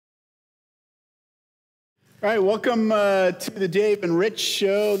All right, welcome to the Dave and Rich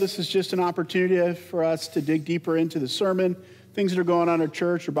Show. This is just an opportunity for us to dig deeper into the sermon, things that are going on in our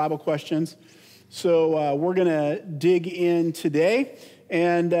church or Bible questions. So we're going to dig in today.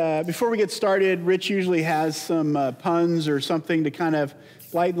 And before we get started, Rich usually has some puns or something to kind of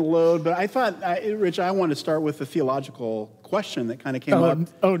lighten the load. But I thought, Rich, I want to start with a theological question that kind of came up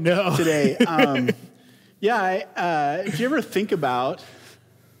today. Did you ever think about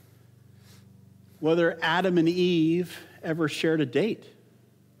whether Adam and Eve ever shared a date?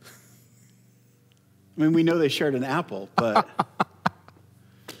 I mean, we know they shared an apple, but...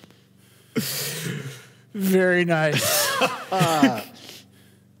 Very nice. All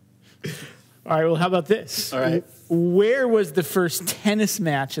right, well, how about this? All right. Where was the first tennis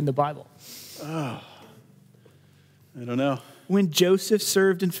match in the Bible? Oh, I don't know. When Joseph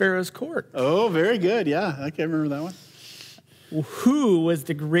served in Pharaoh's court. Oh, very good. Yeah, I can remember that one. Who was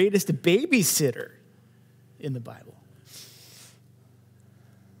the greatest babysitter in the Bible?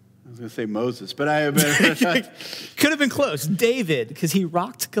 I was going to say Moses, but I... Could have been close. David, because he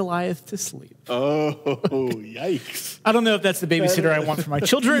rocked Goliath to sleep. Oh, yikes. I don't know if that's the babysitter I want for my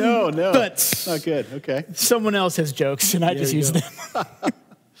children. No. But not good. Okay. Someone else has jokes, and I just use them.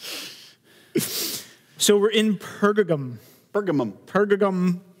 So we're in Pergamum. Pergamum.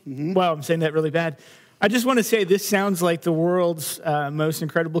 Mm-hmm. Wow, I'm saying that really bad. I just want to say this sounds like the world's most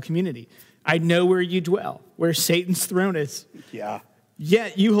incredible community. I know where you dwell, where Satan's throne is. Yeah.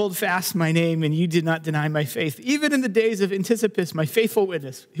 Yet you hold fast my name, and you did not deny my faith, even in the days of Antipas, my faithful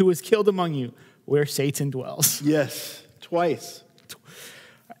witness, who was killed among you, where Satan dwells. Yes, twice.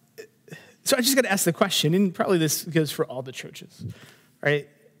 So I just got to ask the question, and probably this goes for all the churches, right?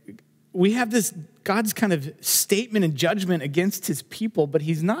 We have this God's kind of statement and judgment against his people, but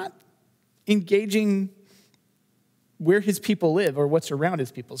he's not engaging where his people live or what's around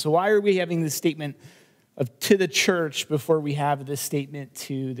his people. So why are we having this statement to the church before we have this statement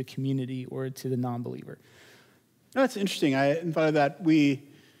to the community or to the non-believer? That's interesting. I hadn't thought of that. We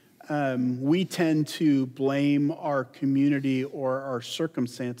tend to blame our community or our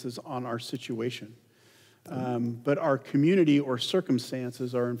circumstances on our situation. But our community or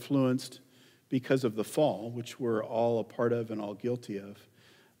circumstances are influenced because of the fall, which we're all a part of and all guilty of.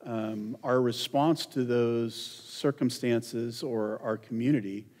 Our response to those circumstances or our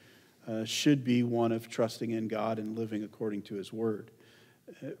community should be one of trusting in God and living according to his word,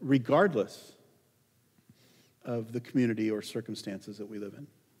 regardless of the community or circumstances that we live in.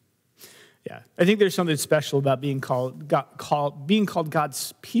 Yeah, I think there's something special about being called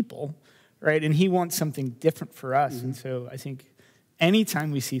God's people, right? And he wants something different for us. Mm-hmm. And so I think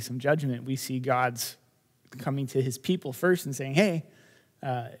anytime we see some judgment, we see God's coming to his people first and saying, hey,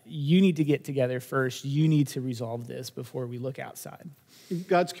 you need to get together first. You need to resolve this before we look outside.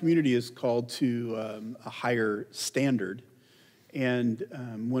 God's community is called to a higher standard. And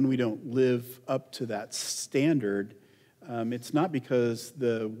when we don't live up to that standard, it's not because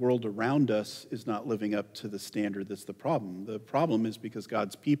the world around us is not living up to the standard that's the problem. The problem is because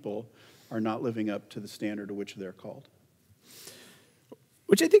God's people are not living up to the standard to which they're called.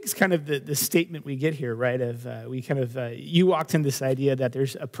 Which I think is kind of the statement we get here, right? You walked in this idea that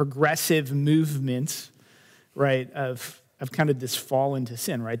there's a progressive movement, right, of kind of this fall into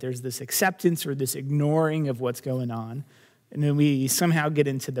sin, right? There's this acceptance or this ignoring of what's going on, and then we somehow get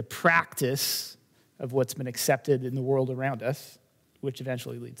into the practice of what's been accepted in the world around us, which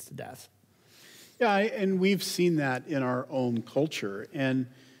eventually leads to death. Yeah, and we've seen that in our own culture, and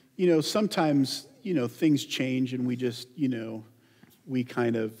sometimes things change, and we just we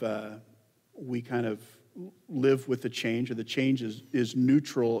kind of live with the change, or the change is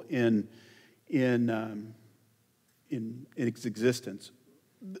neutral in its existence.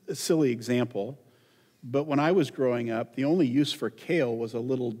 A silly example, but when I was growing up, the only use for kale was a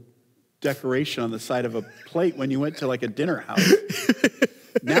little decoration on the side of a plate when you went to like a dinner house.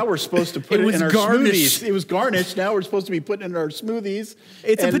 Now we're supposed to put it in our smoothies. It was garnished. Now we're supposed to be putting it in our smoothies.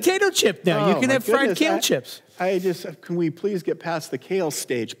 It's a potato chip now. You can have fried kale chips. Can we please get past the kale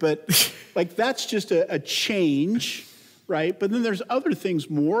stage? But that's just a change, right? But then there's other things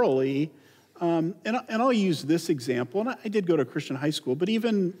morally. And I'll use this example. And I did go to Christian high school, but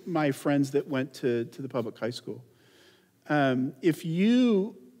even my friends that went to the public high school, if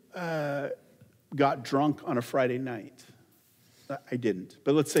you got drunk on a Friday night, I didn't,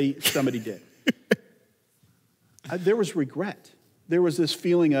 but let's say somebody did. There was regret. There was this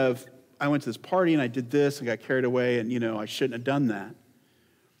feeling of, I went to this party and I did this and got carried away and, I shouldn't have done that.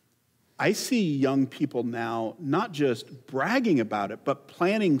 I see young people now not just bragging about it, but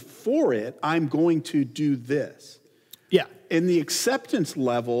planning for it. I'm going to do this. Yeah. And the acceptance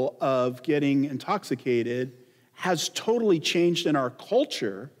level of getting intoxicated has totally changed in our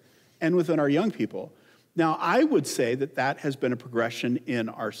culture and within our young people. Now, I would say that that has been a progression in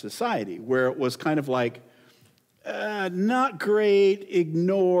our society, where it was kind of like, not great,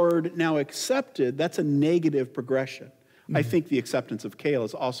 ignored, now accepted. That's a negative progression. I think the acceptance of kale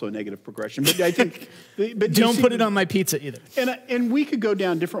is also a negative progression. But I think, but Don't put it on my pizza either. And we could go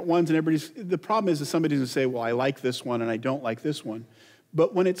down different ones, and the problem is that somebody's going to say, well, I like this one and I don't like this one.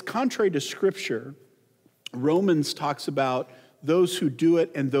 But when it's contrary to Scripture, Romans talks about those who do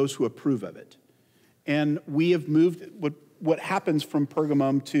it and those who approve of it. And we have moved, what happens from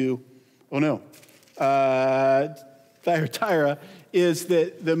Pergamum to, Thyatira, is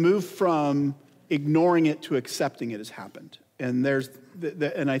that the move from ignoring it to accepting it has happened. And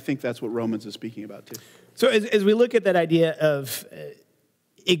and I think that's what Romans is speaking about too. So as we look at that idea of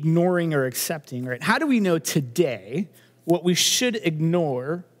ignoring or accepting, right? How do we know today what we should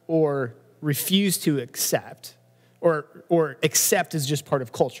ignore or refuse to accept, or accept as just part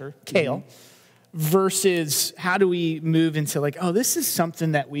of culture, kale, versus how do we move into like, oh, this is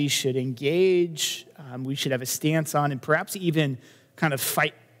something that we should engage, we should have a stance on, and perhaps even kind of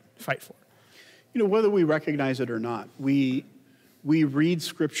fight for? Whether we recognize it or not, we read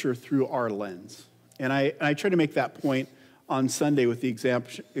Scripture through our lens. And I try to make that point on Sunday with the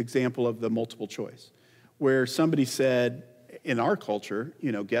example of the multiple choice, where somebody said, in our culture,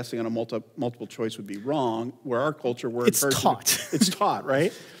 guessing on a multiple choice would be wrong, where our culture, it's taught. It's taught,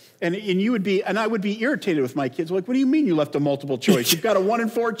 right? And I would be irritated with my kids. Like, what do you mean you left a multiple choice? You've got a 1 in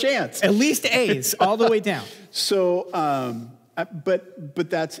 4 chance. At least A's all the way down. So, but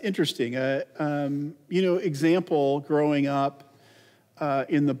that's interesting. Example growing up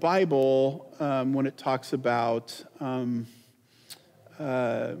in the Bible when it talks about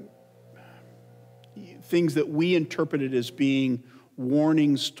things that we interpreted as being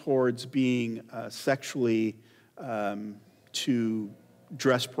warnings towards being sexually to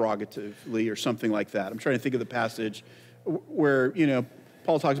dress prerogatively or something like that. I'm trying to think of the passage where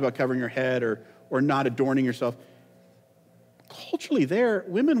Paul talks about covering your head or not adorning yourself. Culturally there,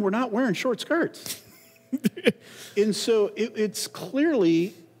 women were not wearing short skirts. And so it's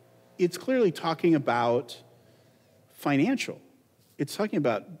clearly talking about financial. It's talking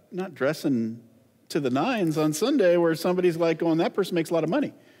about not dressing to the nines on Sunday where somebody's like going, that person makes a lot of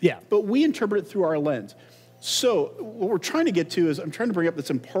money. Yeah. But we interpret it through our lens. So what we're trying to get to is I'm trying to bring up this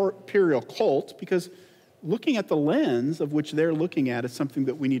imperial cult because looking at the lens of which they're looking at is something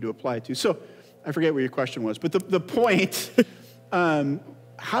that we need to apply to. So I forget what your question was, but the point,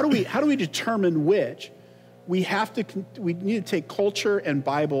 how do we determine which? We need to take culture and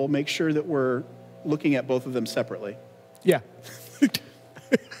Bible, make sure that we're looking at both of them separately. Yeah.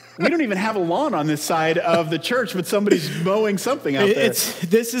 We don't even have a lawn on this side of the church, but somebody's mowing something out there.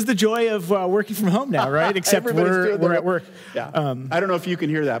 This is the joy of working from home now, right? Except we're at work. Yeah. I don't know if you can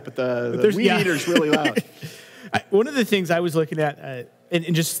hear that, but the weed eater's really loud. One of the things I was looking at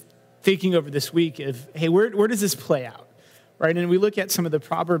and just thinking over this week of, hey, where does this play out, right? And we look at some of the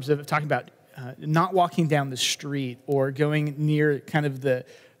Proverbs of talking about not walking down the street or going near kind of the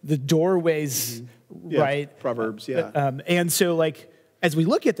doorways, right? Proverbs, yeah. And so like, as we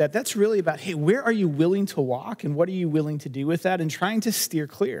look at that, that's really about, hey, where are you willing to walk and what are you willing to do with that and trying to steer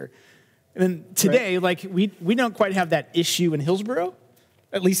clear. And then today, like we don't quite have that issue in Hillsborough,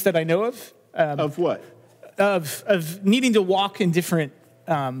 at least that I know of. Of what? Of needing to walk in different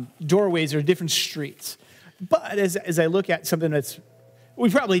doorways or different streets. But as I look at something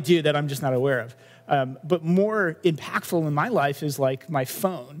we probably do that I'm just not aware of, but more impactful in my life is like my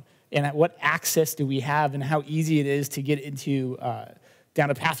phone and what access do we have and how easy it is to get into down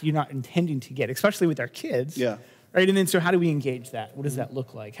a path you're not intending to get, especially with our kids. Yeah. Right. And then so how do we engage that? What does that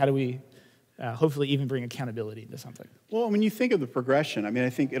look like? How do we hopefully even bring accountability into something? Well, when you think of the progression, I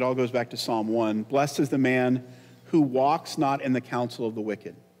think it all goes back to Psalm 1. Blessed is the man who walks not in the counsel of the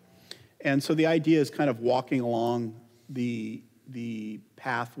wicked. And so the idea is kind of walking along the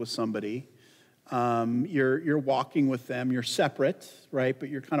path with somebody. You're walking with them. You're separate, right? But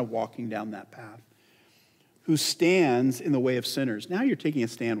you're kind of walking down that path. Who stands in the way of sinners. Now you're taking a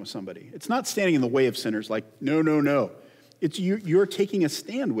stand with somebody. It's not standing in the way of sinners like, no. It's you're taking a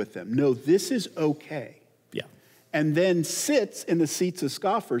stand with them. No, this is okay. Yeah. And then sits in the seats of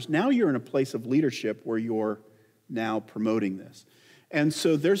scoffers. Now you're in a place of leadership where you're now promoting this. And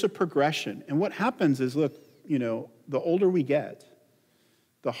so there's a progression. And what happens is, look, the older we get,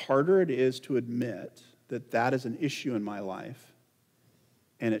 the harder it is to admit that is an issue in my life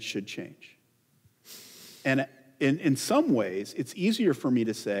and it should change. And in some ways, it's easier for me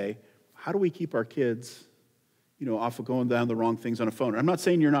to say, how do we keep our kids, off of going down the wrong things on a phone. I'm not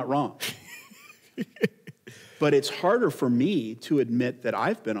saying you're not wrong. But it's harder for me to admit that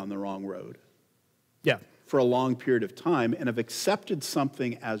I've been on the wrong road. Yeah. For a long period of time and have accepted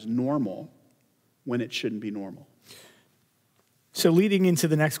something as normal when it shouldn't be normal. So leading into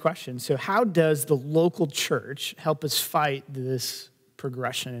the next question, so how does the local church help us fight this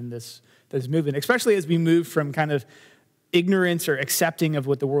progression and this movement, especially as we move from kind of ignorance or accepting of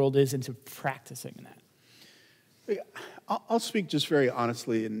what the world is into practicing that? I'll speak just very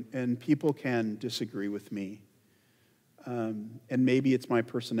honestly, and people can disagree with me. And maybe it's my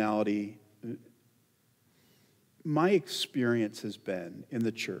personality. My experience has been in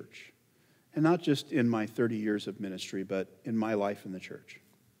the church, and not just in my 30 years of ministry, but in my life in the church,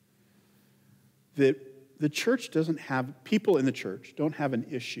 that the church doesn't have, people in the church don't have an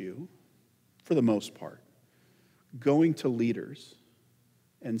issue, for the most part, going to leaders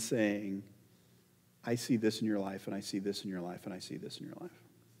and saying, I see this in your life, and I see this in your life, and I see this in your life.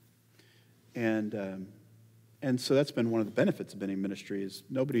 And so that's been one of the benefits of being in ministry is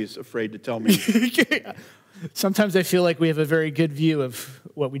nobody's afraid to tell me. Sometimes I feel like we have a very good view of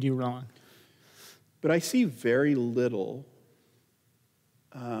what we do wrong. But I see very little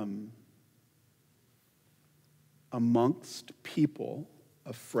amongst people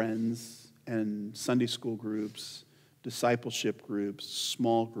of friends and Sunday school groups, discipleship groups,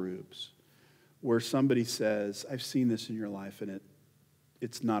 small groups, where somebody says, I've seen this in your life and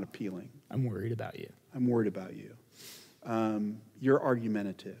it's not appealing. I'm worried about you. I'm worried about you. You're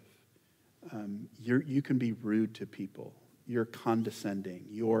argumentative. You can be rude to people. You're condescending.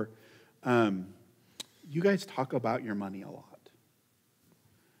 You guys talk about your money a lot.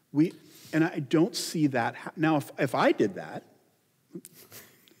 And I don't see that. Now, if I did that,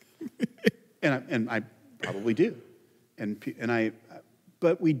 and I probably do,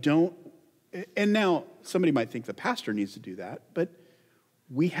 but we don't. And now somebody might think the pastor needs to do that, but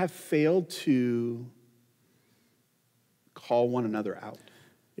we have failed to call one another out.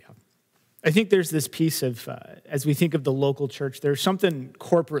 Yeah. I think there's this piece of, as we think of the local church, there's something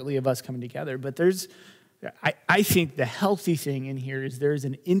corporately of us coming together, but I think the healthy thing in here is there's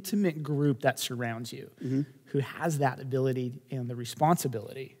an intimate group that surrounds you who has that ability and the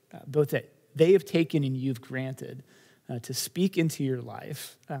responsibility, both that they have taken and you've granted, to speak into your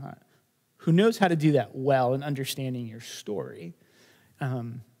life, who knows how to do that well in understanding your story.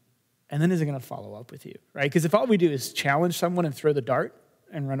 And then is it going to follow up with you, right? Because if all we do is challenge someone and throw the dart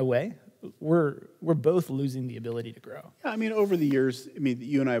and run away, we're both losing the ability to grow. Yeah, I mean, over the years,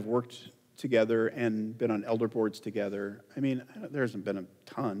 you and I have worked together and been on elder boards together. I mean, there hasn't been a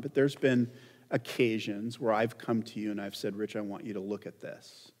ton, but there's been occasions where I've come to you and I've said, Rich, I want you to look at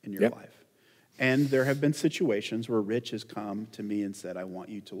this in your life. And there have been situations where Rich has come to me and said, I want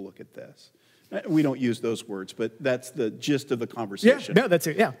you to look at this. We don't use those words, but that's the gist of the conversation. Yeah, no, that's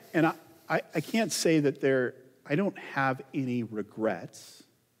it, yeah. And I can't say that I don't have any regrets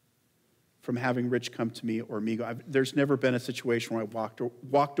from having Rich come to me or me go. There's never been a situation where I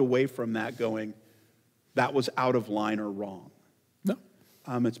walked away from that going, that was out of line or wrong. No.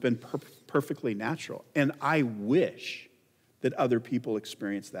 It's been perfectly natural. And I wish that other people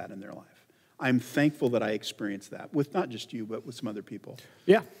experience that in their life. I'm thankful that I experienced that with not just you, but with some other people.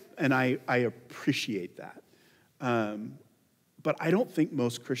 Yeah. And I appreciate that. But I don't think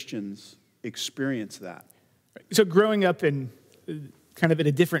most Christians experience that. So growing up in kind of in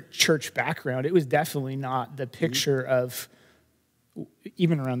a different church background, it was definitely not the picture of,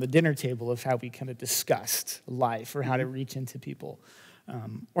 even around the dinner table, of how we kind of discussed life or how to reach into people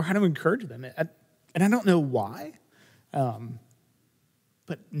or how to encourage them. And I don't know why,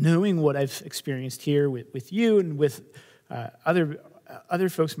 but knowing what I've experienced here with you and with other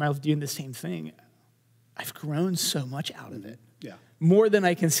folks in my life doing the same thing, I've grown so much out of it. Yeah. More than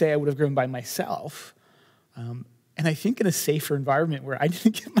I can say I would have grown by myself. And I think in a safer environment where I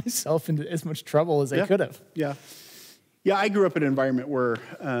didn't get myself into as much trouble as I could have. Yeah. Yeah, I grew up in an environment where,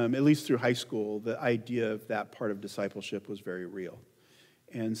 at least through high school, the idea of that part of discipleship was very real.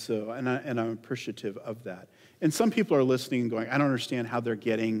 And so, and I'm appreciative of that. And some people are listening and going, I don't understand how they're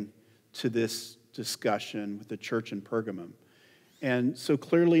getting to this discussion with the church in Pergamum. And so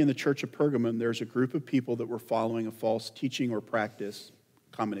clearly in the church of Pergamum, there's a group of people that were following a false teaching or practice,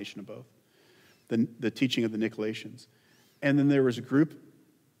 combination of both, the teaching of the Nicolaitans. And then there was a group,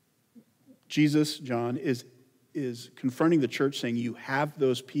 John, is confronting the church saying, you have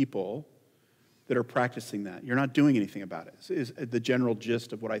those people that are practicing that. You're not doing anything about it. Is the general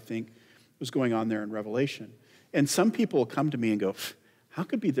gist of what I think was going on there in Revelation. And some people will come to me and go, how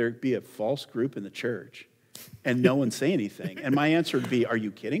could there be a false group in the church and no one say anything? And my answer would be, are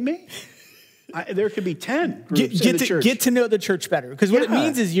you kidding me? There could be 10 groups in the church. Get to know the church better. Because what it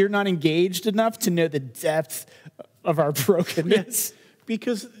means is you're not engaged enough to know the depth of our brokenness.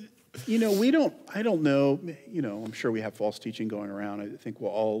 Because, I don't know, I'm sure we have false teaching going around. I think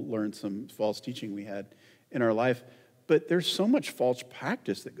we'll all learn some false teaching we had in our life. But there's so much false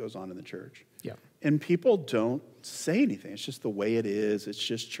practice that goes on in the church. Yeah. And people don't say anything. It's just the way it is. It's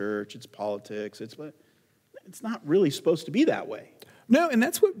just church. It's politics. It's not really supposed to be that way. No, and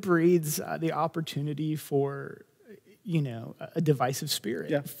that's what breeds the opportunity for, a divisive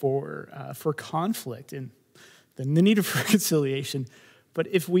spirit, for conflict and the need of reconciliation. But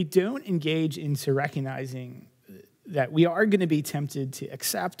if we don't engage into recognizing that we are going to be tempted to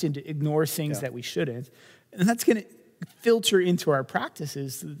accept and to ignore things that we shouldn't, and that's going to filter into our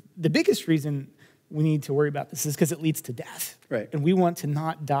practices, the biggest reason we need to worry about this is because it leads to death. Right. And we want to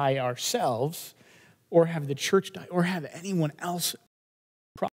not die ourselves or have the church die or have anyone else.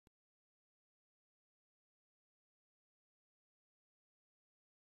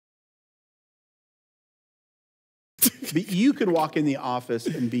 But you could walk in the office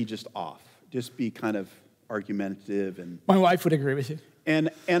and be just off, just be kind of argumentative. And my wife would agree with you. And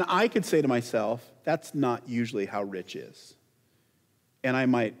I could say to myself, that's not usually how Rich is. And I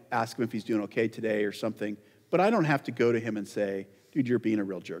might ask him if he's doing okay today or something, but I don't have to go to him and say, dude, you're being a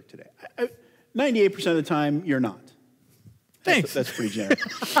real jerk today. 98% of the time, you're not. Thanks. That's pretty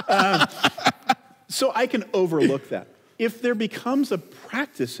generous. So I can overlook that. If there becomes a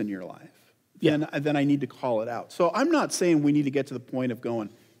practice in your life, then I need to call it out. So I'm not saying we need to get to the point of going,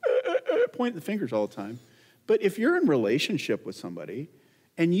 pointing the fingers all the time. But if you're in relationship with somebody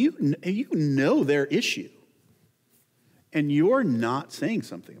and you know their issue and you're not saying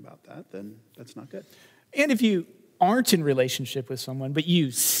something about that, then that's not good. And if you aren't in relationship with someone, but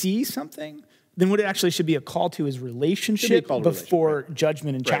you see something, then what it actually should be a call to is relationship before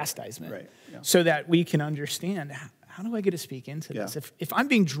judgment and chastisement. Right. Yeah. So that we can understand, how do I get to speak into this? If I'm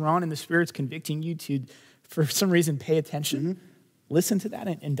being drawn and the Spirit's convicting you to, for some reason, pay attention, listen to that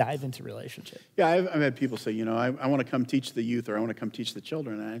and dive into relationship. Yeah, I've had people say, I want to come teach the youth or I want to come teach the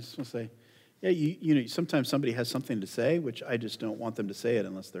children. And I just want to say, yeah, sometimes somebody has something to say, which I just don't want them to say it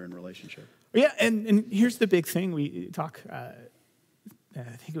unless they're in relationship. Yeah, and here's the big thing. We talk, I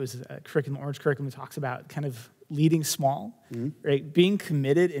think it was Orange Curriculum talks about kind of leading small, right? Being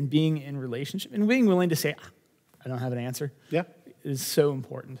committed and being in relationship and being willing to say, I don't have an answer. Yeah. Is so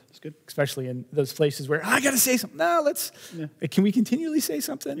important. That's good. Especially in those places where, I got to say something. No, can we continually say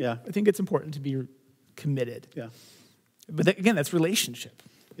something? Yeah. I think it's important to be committed. Yeah. But again, that's relationship.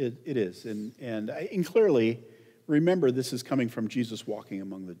 It is. And clearly, remember, this is coming from Jesus walking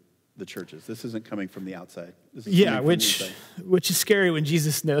among the churches. This isn't coming from the outside. This is which is scary when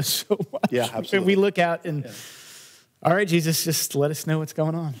Jesus knows so much. Yeah, absolutely. And we look out and, all right, Jesus, just let us know what's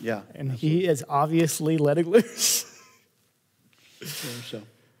going on. Yeah. And he is obviously letting loose. So.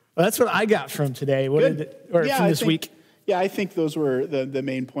 Well, that's what I got from today. From this week. Yeah, I think those were the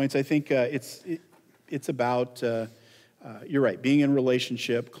main points. I think it's about, you're right, being in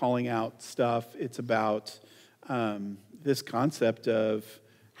relationship, calling out stuff. It's about this concept of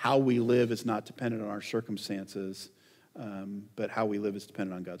how we live is not dependent on our circumstances, but how we live is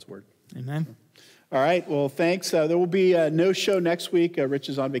dependent on God's word. Amen. All right, well, thanks. There will be no show next week. Rich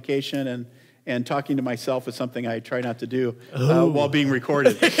is on vacation, and talking to myself is something I try not to do while being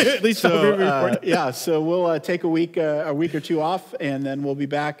recorded. At least while being recorded. So we'll take a week or two off, and then we'll be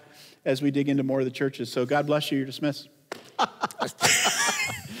back as we dig into more of the churches. So God bless you. You're dismissed.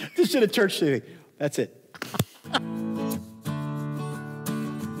 This is a church thing. That's it.